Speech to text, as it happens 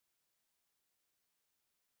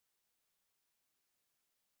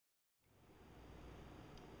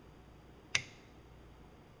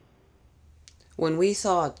When we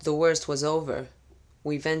thought the worst was over,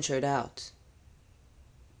 we ventured out.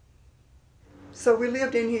 So we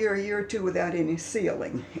lived in here a year or two without any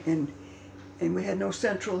ceiling, and we had no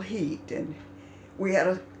central heat, and we had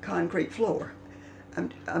a concrete floor.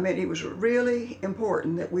 I mean, it was really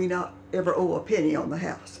important that we not ever owe a penny on the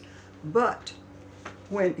house. But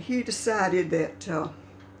when he decided that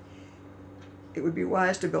it would be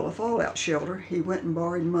wise to build a fallout shelter, he went and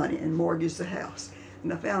borrowed money and mortgaged the house.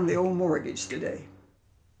 And I found the old mortgage today.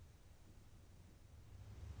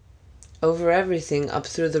 Over everything, up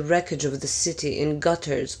through the wreckage of the city, in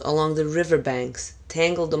gutters, along the river banks,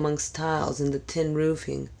 tangled amongst tiles in the tin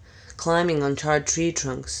roofing, climbing on charred tree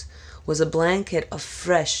trunks, was a blanket of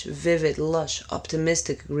fresh, vivid, lush,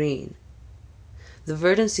 optimistic green. The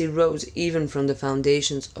verdancy rose even from the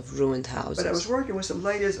foundations of ruined houses. But I was working with some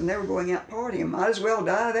ladies, and they were going out partying. Might as well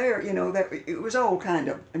die there, you know. That it was all kind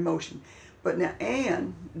of emotion. But now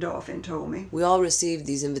Ann Dolphin told me. We all received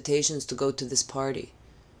these invitations to go to this party.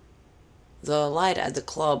 The light at the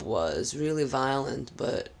club was really violent,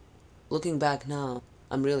 but looking back now,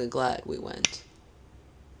 I'm really glad we went.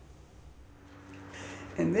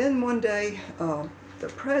 And then one day, the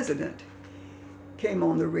president came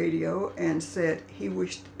on the radio and said he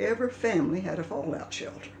wished every family had a fallout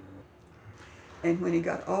shelter. And when he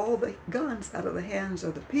got all the guns out of the hands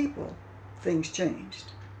of the people, things changed.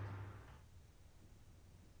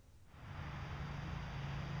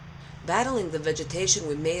 Battling the vegetation,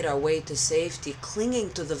 we made our way to safety, clinging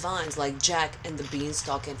to the vines like Jack and the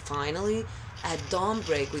beanstalk, and finally, at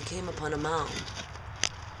dawnbreak, we came upon a mound.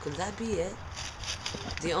 Could that be it?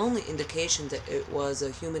 The only indication that it was a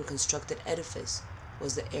human-constructed edifice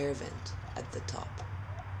was the air vent at the top.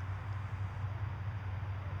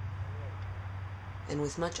 And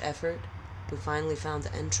with much effort, we finally found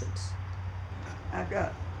the entrance. I've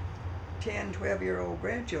got 10, 12-year-old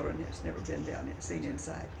grandchildren that's never been down and seen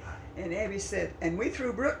inside. And Abby said, and we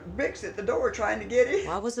threw bricks at the door trying to get in.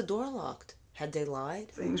 Why was the door locked? Had they lied?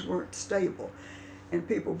 Things weren't stable, and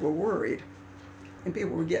people were worried, and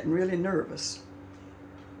people were getting really nervous.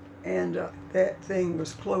 And that thing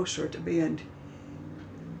was closer to being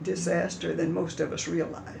disaster than most of us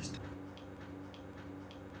realized.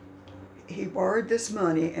 He borrowed this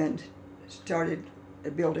money and started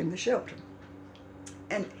building the shelter.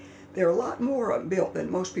 And there are a lot more of them built than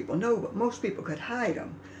most people know, but most people could hide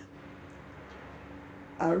them.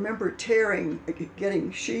 I remember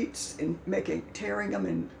getting sheets and tearing them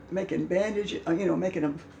and making bandages, making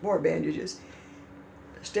them more bandages,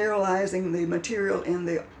 sterilizing the material in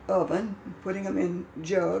the oven, putting them in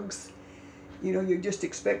jugs. You just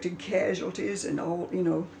expected casualties and all,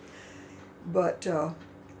 but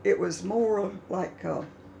it was more like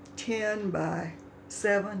 10 by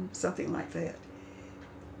 7, something like that.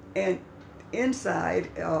 And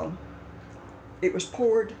inside, it was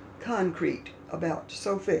poured concrete about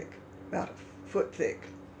so thick, about a foot thick,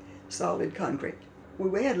 solid concrete.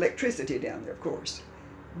 We had electricity down there, of course,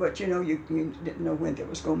 but you didn't know when it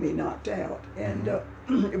was going to be knocked out. And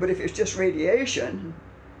but if it's just radiation,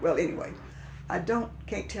 well, anyway, I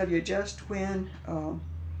can't tell you just when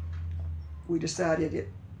we decided it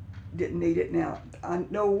didn't need it. Now, I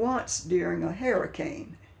know once during a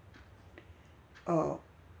hurricane,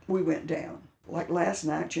 we went down. Like last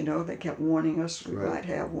night, they kept warning us we might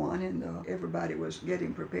have one, and everybody was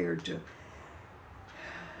getting prepared to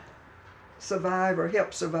survive or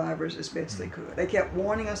help survivors as best they could. They kept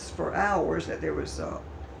warning us for hours that there was, so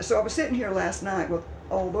I was sitting here last night with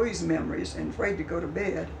all these memories and afraid to go to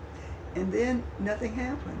bed, and then nothing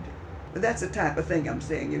happened. But that's the type of thing I'm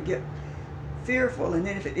saying. You get fearful, and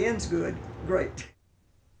then if it ends good, great.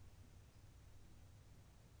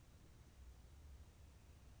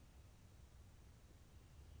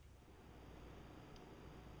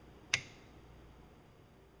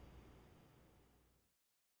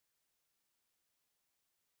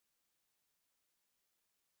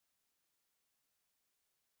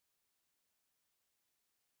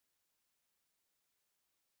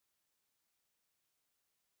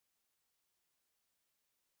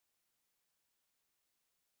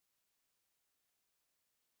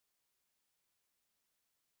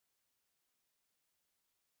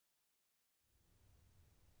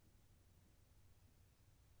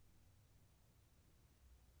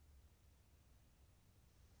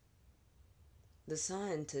 The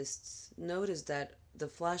scientists noticed that the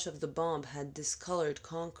flash of the bomb had discolored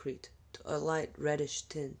concrete to a light reddish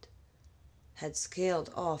tint, had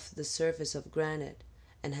scaled off the surface of granite,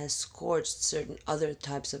 and had scorched certain other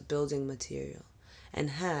types of building material, and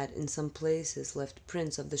had in some places left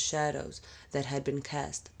prints of the shadows that had been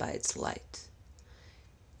cast by its light.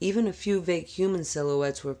 Even a few vague human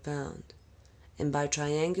silhouettes were found, and by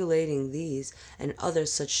triangulating these and other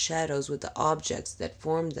such shadows with the objects that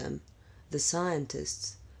formed them, the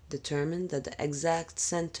scientists determined that the exact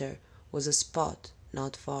center was a spot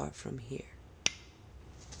not far from here.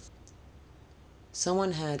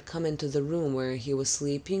 Someone had come into the room where he was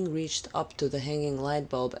sleeping, reached up to the hanging light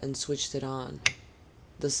bulb and switched it on.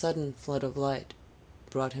 The sudden flood of light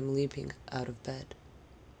brought him leaping out of bed.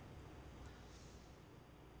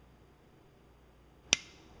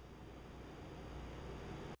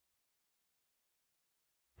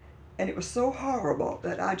 And it was so horrible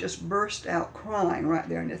that I just burst out crying right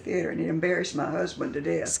there in the theater, and it embarrassed my husband to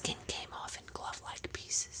death. Skin came off in glove-like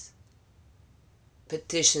pieces.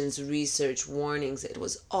 Petitions, research, warnings, it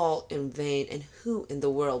was all in vain, and who in the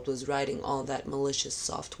world was writing all that malicious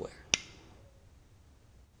software?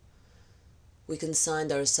 We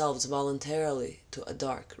consigned ourselves voluntarily to a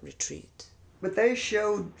dark retreat. But they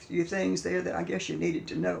showed you things there that I guess you needed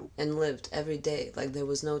to know. And lived every day like there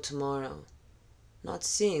was no tomorrow, not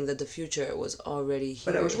seeing that the future was already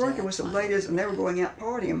here. But I was working with some ladies and they were going out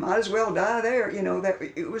partying. Might as well die there, you know, that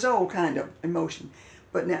it was all kind of emotion.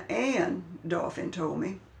 But now Anne Dolphin told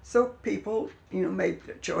me, so people, you know,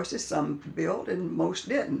 made choices, some built and most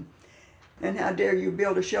didn't. And how dare you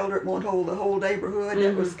build a shelter that won't hold the whole neighborhood?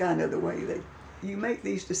 That was kind of the way that you make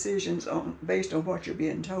these decisions based on what you're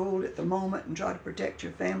being told at the moment and try to protect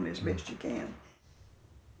your family as best you can.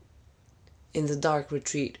 In the dark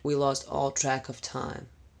retreat, we lost all track of time.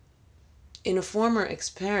 In a former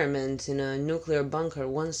experiment in a nuclear bunker,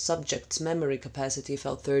 one subject's memory capacity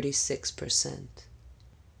fell 36%.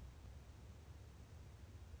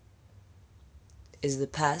 Is the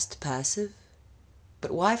past passive?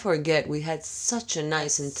 But why forget we had such a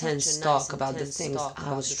nice intense talk about the things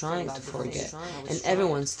I was trying to forget, and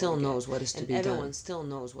everyone still knows what is to be done.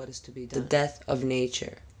 The death of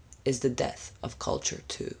nature is the death of culture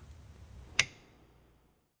too.